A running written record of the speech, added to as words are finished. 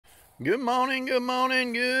Good morning, good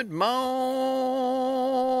morning, good morning.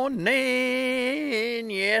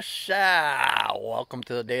 Yes, sir. Welcome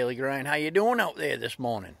to the Daily Grind. How you doing out there this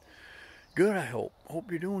morning? Good, I hope. Hope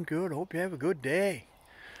you're doing good. Hope you have a good day.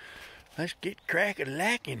 Let's get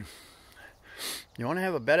crack-a-lacking. You want to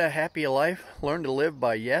have a better, happier life? Learn to live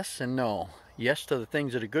by yes and no. Yes to the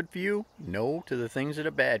things that are good for you, no to the things that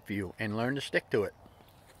are bad for you, and learn to stick to it.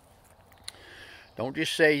 Don't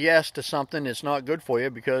just say yes to something that's not good for you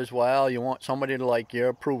because, well, you want somebody to like you,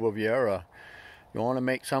 approve of you, or you want to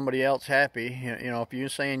make somebody else happy. You know, if you're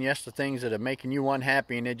saying yes to things that are making you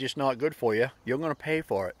unhappy and they're just not good for you, you're going to pay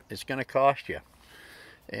for it. It's going to cost you.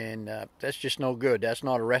 And that's just no good. That's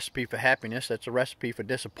not a recipe for happiness. That's a recipe for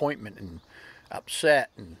disappointment and upset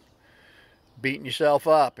and beating yourself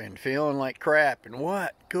up and feeling like crap. And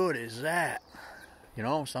what good is that? You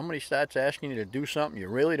know, somebody starts asking you to do something you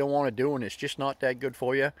really don't want to do and it's just not that good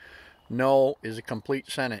for you. No is a complete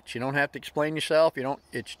sentence. You don't have to explain yourself.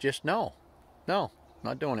 It's just no. No,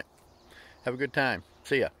 not doing it. Have a good time.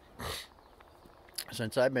 See ya.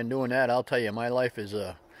 Since I've been doing that, I'll tell you, my life is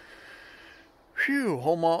a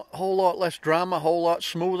whole lot less drama, whole lot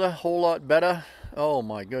smoother, whole lot better. Oh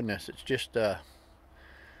my goodness, it's just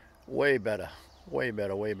way better. Way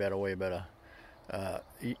better, way better, way better.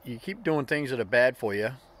 You keep doing things that are bad for you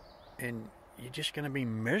and you're just going to be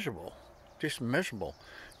miserable. Just miserable.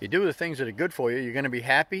 You do the things that are good for you, you're going to be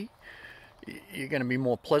happy. You're going to be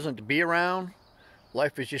more pleasant to be around.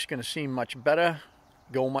 Life is just going to seem much better,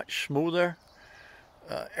 go much smoother.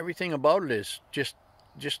 Everything about it is just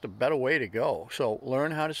a better way to go. So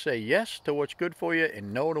learn how to say yes to what's good for you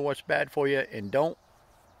and no to what's bad for you, and don't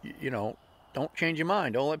change your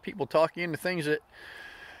mind. Don't let people talk you into things that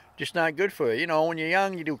just not good for you. You know, when you're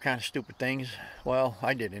young, you do kind of stupid things. Well,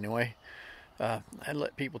 I did anyway. I'd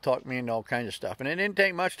let people talk me into all kinds of stuff, and it didn't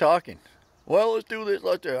take much talking. Well, let's do this,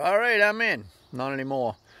 let's do it. All right, I'm in. Not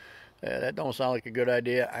anymore. That don't sound like a good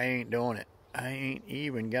idea. I ain't doing it. I ain't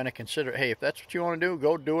even gonna consider it. Hey, if that's what you want to do,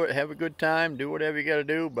 go do it. Have a good time. Do whatever you got to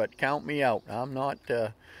do, but count me out. I'm not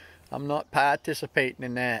participating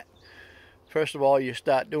in that. First of all, you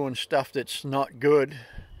start doing stuff that's not good,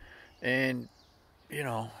 and you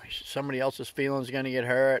know, somebody else's feelings are going to get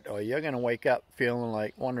hurt, or you're going to wake up feeling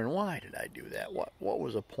like wondering, why did I do that? What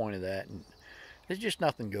was the point of that? And there's just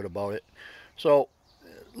nothing good about it. So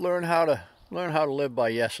learn how to live by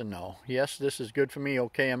yes and no. Yes, this is good for me.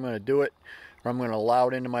 Okay, I'm going to do it, or I'm going to allow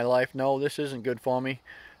it into my life. No, this isn't good for me.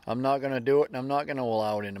 I'm not going to do it, and I'm not going to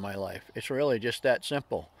allow it into my life. It's really just that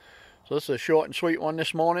simple. So this is a short and sweet one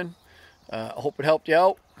this morning. I hope it helped you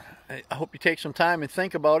out. I hope you take some time and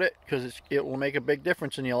think about it, because it will make a big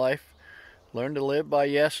difference in your life. Learn to live by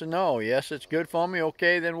yes and no. Yes, it's good for me.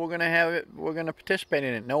 Okay, then we're going to have it. We're going to participate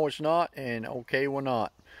in it. No, it's not. And okay, we're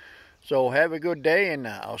not. So have a good day, and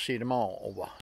I'll see you tomorrow. Over.